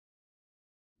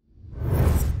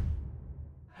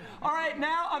All right,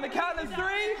 now on the count of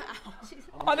three.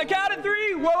 On the count of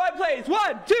three, Worldwide Plays.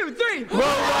 1, 2, 3.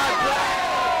 Worldwide Plays!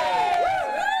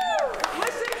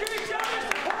 Listen to each other,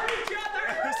 support each other.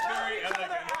 It's very elegant.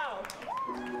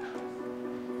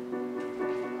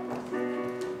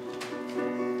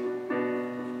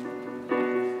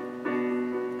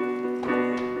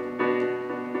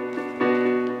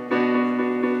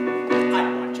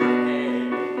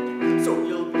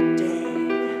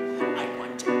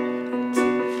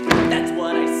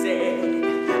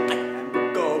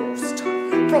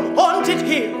 From haunted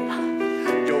hill,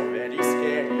 you're very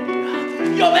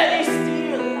scary, you're very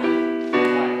still.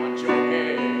 I want your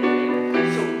head,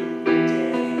 so you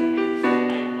dead.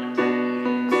 I want to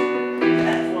eat,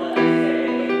 that's what I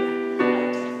said. I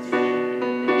tasted your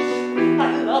fish, I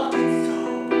loved it so.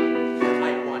 I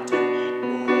want to eat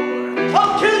more,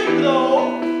 I'll kill you though.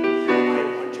 I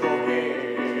want your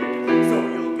head, so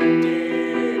you'll be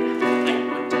dead. I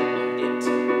want to eat it,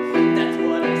 that's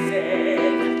what I said.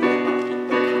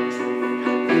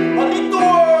 I'll eat the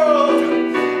world!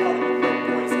 I'll eat the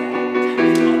boys' head.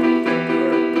 I'll eat the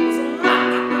girls.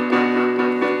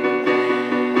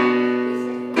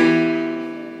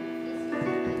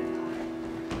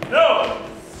 No!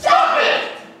 Stop it!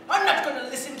 I'm not gonna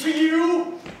listen to you!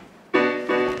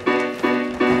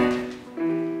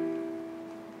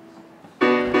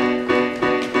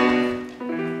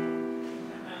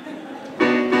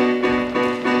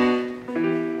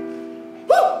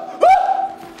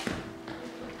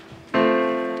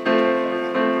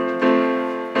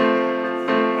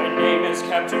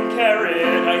 Captain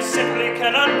Carrot, I simply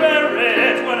cannot bear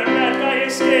it when a bad guy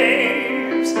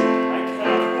escapes. I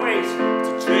cannot wait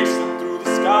to chase them through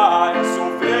the sky,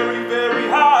 so very, very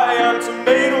high. I'm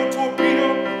Tomato Torpedo.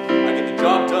 I get the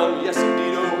job done, yes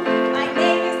indeed. My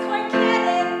name is Corn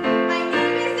Canon. My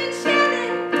name isn't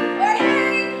Shannon, or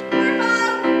Harry, or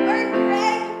Bob, or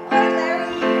Greg, or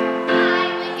Larry.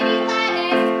 I'm Lickety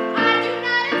Lettuce. I do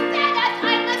not upset us.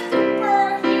 I'm a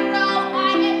superhero.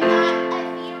 I am not a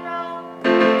hero.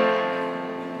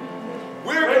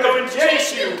 We're going to chase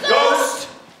you, Ghost!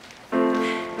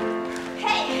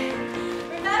 Hey,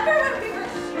 remember when we were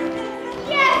human?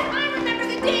 Yes, I remember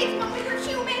the days when we were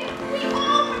human. We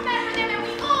all remember them and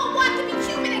we all want to be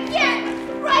human again.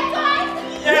 Right, guys?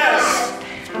 Yes!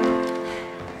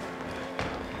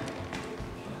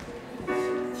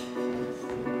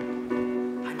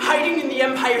 I'm hiding in the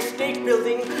Empire State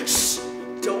Building. Shh!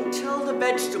 Don't tell the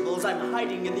vegetables I'm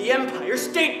hiding in the Empire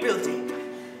State Building.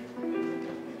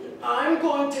 I'm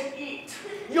going to eat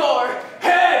your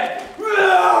head!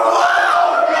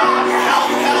 Oh, God,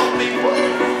 help me!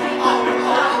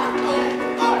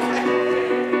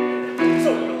 So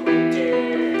you'll be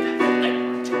dead. I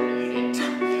want to eat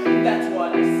it. That's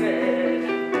what I said.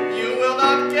 You will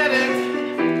not get it.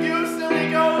 You silly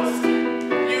ghost.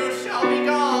 You shall be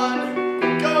gone.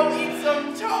 Go eat some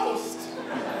toast.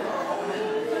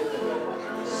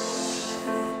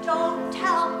 Don't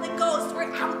tell the ghost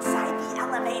we're outside the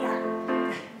elevator.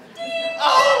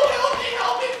 Oh,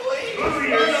 help me, please! Move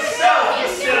yourself, you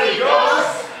silly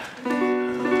ghost!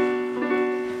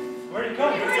 Where'd he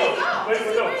come? Where'd he go? Where'd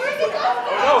he go?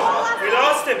 Oh no, we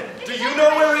lost him. Do you know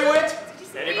where he went?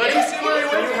 Anybody see where he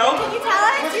went? Can you help? Can you tell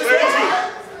us? Where is he?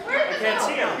 I can't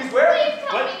see him. He's where?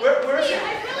 What? Where is he?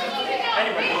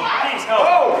 Anyway, please help.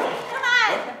 Oh! Come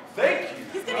on. Thank you.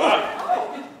 He's gonna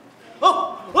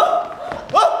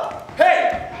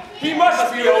Hey! He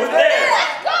must be over there!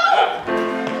 Let's go!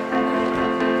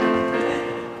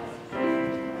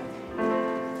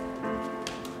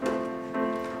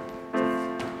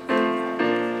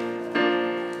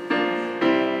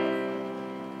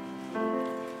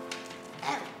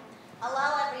 Hello,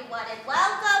 everyone, and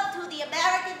welcome to the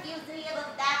American Museum of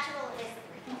Natural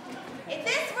History. In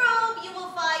this room, you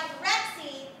will find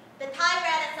Rexy, the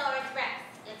Tyrannosaurus Rex.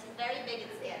 It's very big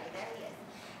and scary. There he is.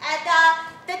 And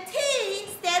the T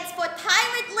stands for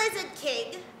Tyrant Lizard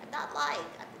King. I'm not lying.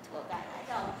 I'm the tour guide. I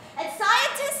know. And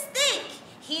scientists think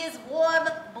he is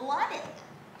warm-blooded.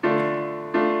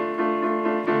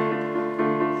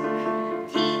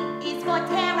 T is for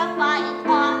terrifying.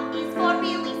 R is for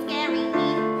really scary. E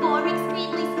for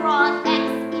extremely strong.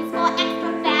 X is for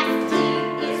extra fast. T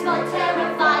is for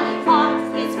terrifying. R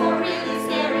is for really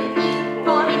scary. E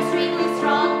for extremely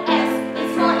strong. S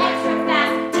is for extra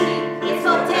fast. T is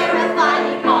for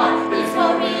terrifying. R is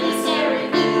for really scary.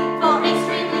 E for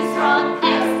extremely strong.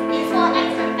 X is for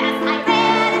extra fast.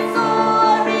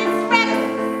 Tyrannosaurus Rex.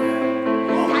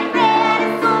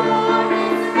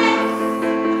 Tyrannosaurus Rex.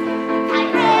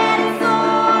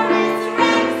 Tyrannosaurus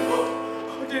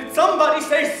Rex. Did somebody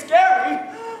say scary?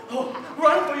 Oh,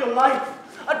 run for your life.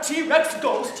 A T-Rex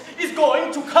ghost is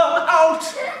going to come out.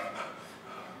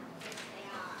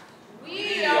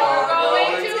 We are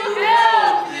going to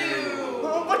help you.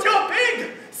 But you're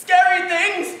big, scary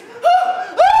things.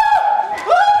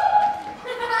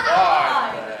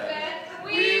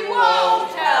 We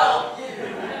won't help you.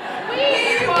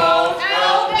 We won't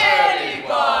help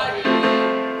anybody.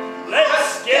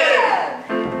 Let's get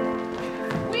it.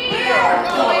 We are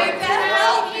going to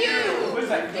help you.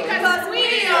 Because we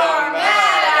are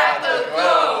mad at the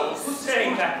ghosts. Who's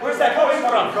saying that? Where's that coming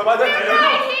from? I don't know.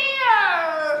 Right here.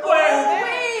 Where?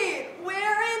 Wait,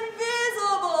 we're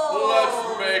invisible. Let's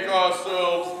make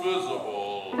ourselves visible.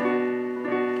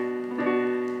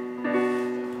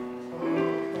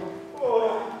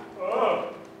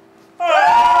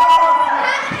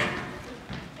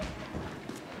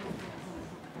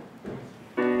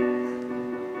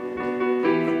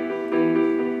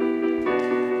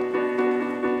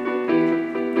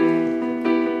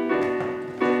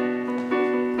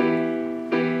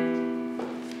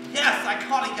 Yes, I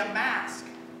caught your mask.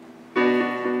 I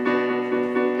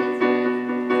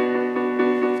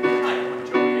want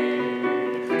your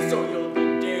head, so you'll be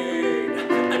dead. I'm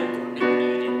gonna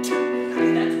eat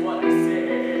it. That's what I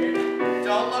said.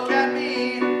 Don't look at me.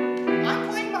 I'm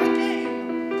playing my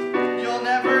game. You'll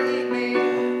never eat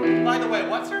me. By the way,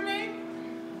 what's her name?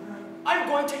 I'm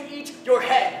going to eat your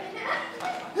head.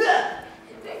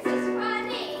 This is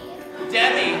funny.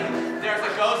 Debbie, there's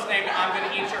a ghost named I'm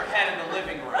gonna eat your head in the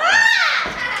living room.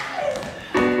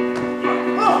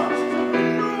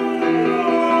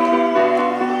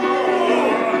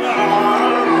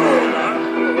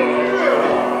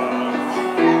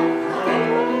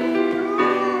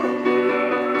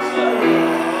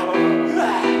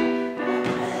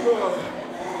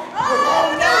 Oh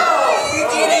no!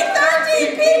 He's eating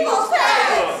 13 people's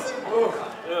heads!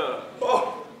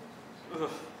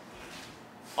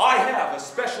 I have a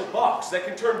special box that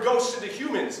can turn ghosts into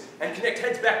humans and connect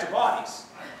heads back to bodies.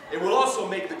 It will also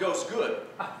make the ghost good,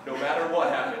 no matter what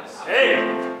happens. Hey,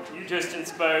 you just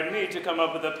inspired me to come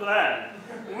up with a plan.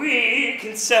 We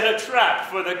can set a trap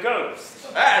for the ghost.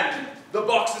 And the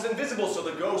box is invisible, so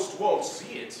the ghost won't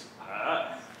see it.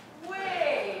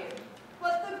 Wait,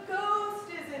 but the ghost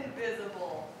is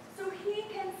invisible, so he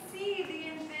can see the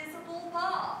invisible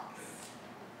box.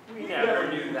 We never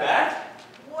knew that.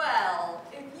 Well,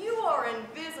 if you are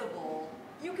invisible,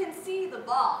 you can see the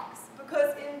box,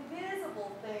 because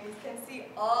invisible things can see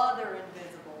other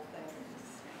invisible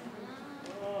things.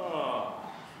 Oh.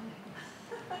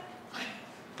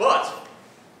 But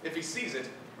if he sees it,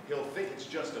 he'll think it's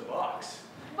just a box.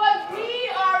 But we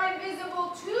are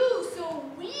invisible too, so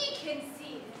we can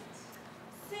see it.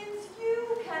 Since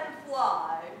you can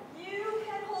fly, you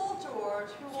can hold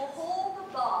George, who will hold the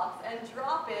box and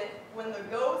drop it when the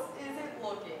ghost isn't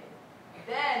looking.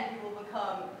 Then he will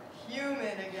become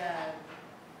human again.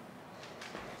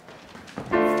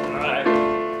 Alright.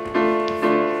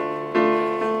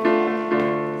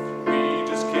 We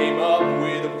just came up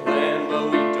with a plan, but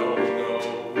we don't know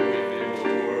if it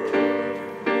will work.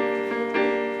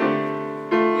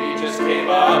 We just came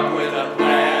up with a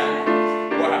plan.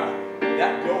 Wow,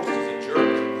 that ghost is a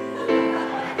jerk.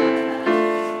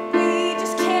 We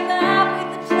just came up with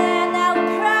a plan that will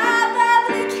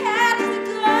probably catch the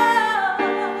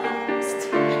ghost.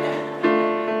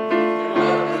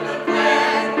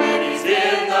 When he's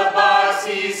in the box,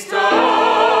 he's toast.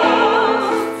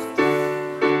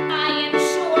 I am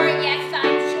sure, yes,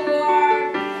 I'm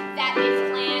sure that this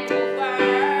plan will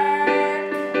work.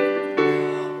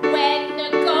 When the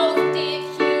ghost is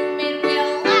human,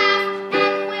 we'll laugh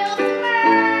and we'll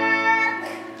smirk.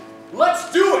 Let's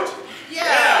do it!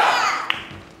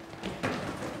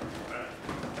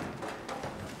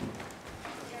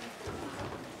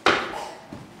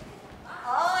 I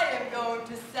am going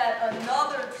to set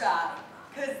another trap,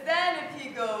 because then if he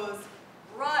goes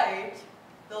right,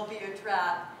 there'll be a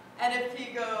trap. And if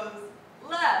he goes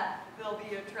left, there'll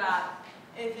be a trap.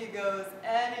 If he goes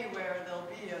anywhere, there'll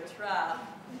be a trap.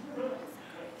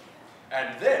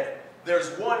 And then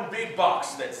there's one big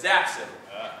box that zaps him.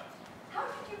 How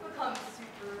did you become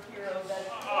superhero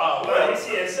vegetable? Oh, well, you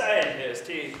see, a scientist,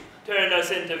 he turned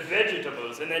us into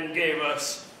vegetables and then gave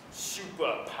us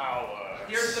superpowers.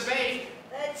 Here's the bait.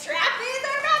 The trappies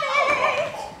are ready!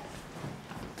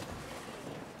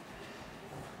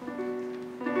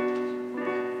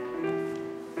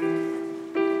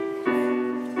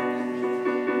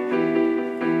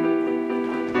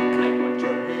 I want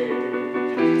your head,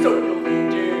 so you'll be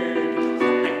dead.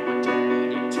 I want to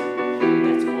eat it.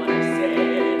 That's what I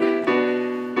said.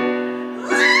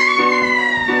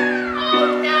 Oh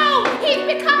no! He's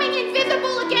becoming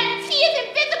invisible again. If he is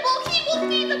invisible, he will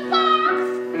see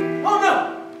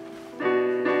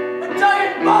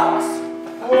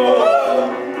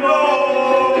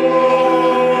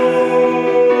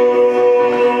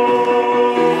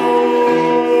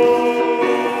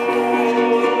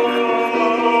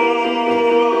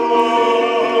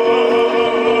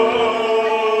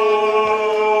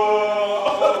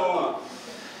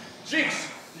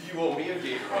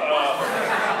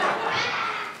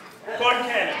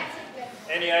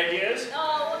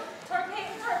No, Torpedo,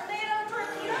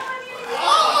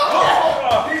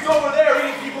 Oh, he's over there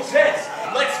eating people's heads.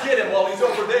 Let's get him while he's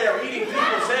over there eating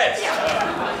people's heads.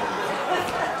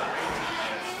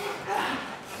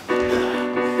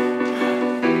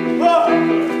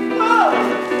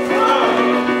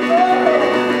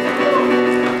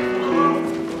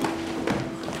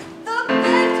 The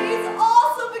veggies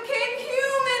also became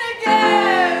human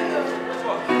again!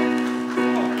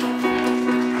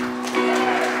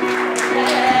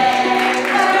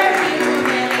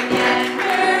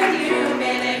 We're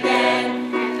human again.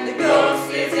 The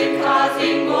ghost isn't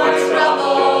causing more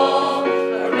trouble.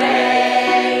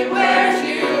 Hooray, we're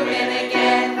human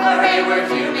again. Hooray, we're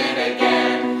human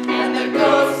again. And the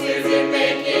ghost isn't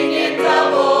making it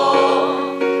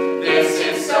double. This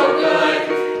is so good.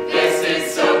 This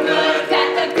is so good that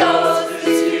the ghost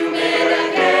is human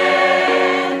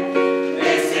again.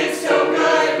 This is so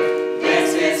good.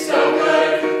 This is so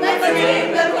good. Let's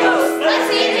eat the ghost.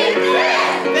 Let's eat it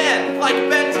then. Ben, like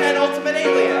Ben 10 Ultimate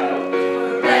Alien.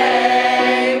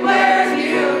 Hooray, we're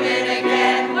human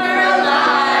again. We're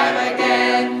alive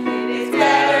again. It's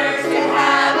better to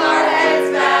have our heads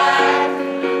back.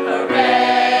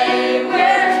 Hooray,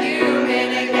 we're human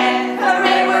again.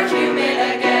 Hooray, we're human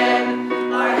again.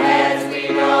 Our heads we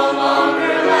no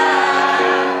longer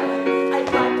lack. I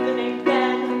like the name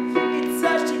Ben. It's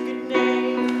such a good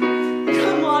name.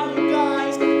 Come on, you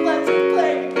guys, let's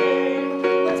play a game.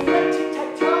 Let's play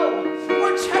tic-tac-toe,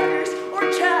 or checkers, or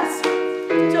chess.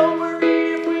 Don't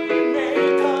worry if we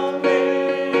make a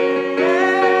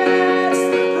mess.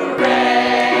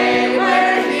 Hooray,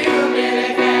 we're human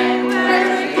again.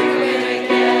 We're human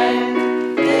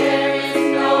again. There is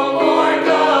no more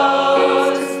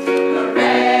ghosts.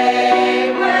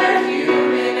 Hooray, we're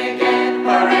human again.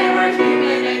 Hooray, we're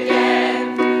human again.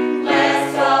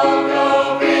 Let's all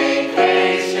go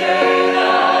vacation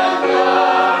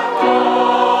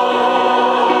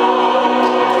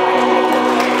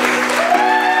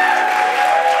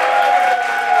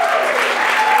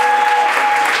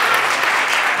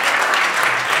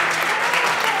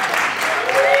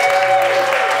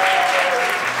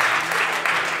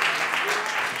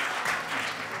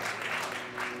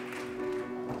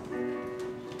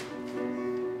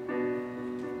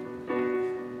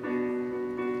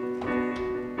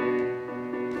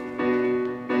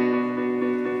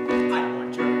I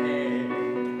want your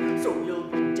head, so you'll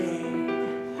be dead.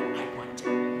 I want to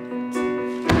eat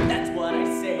it. That's what I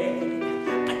said.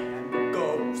 I am the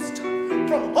ghost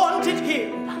from Haunted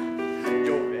Hill.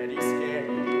 You're very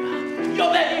scary.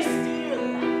 You're very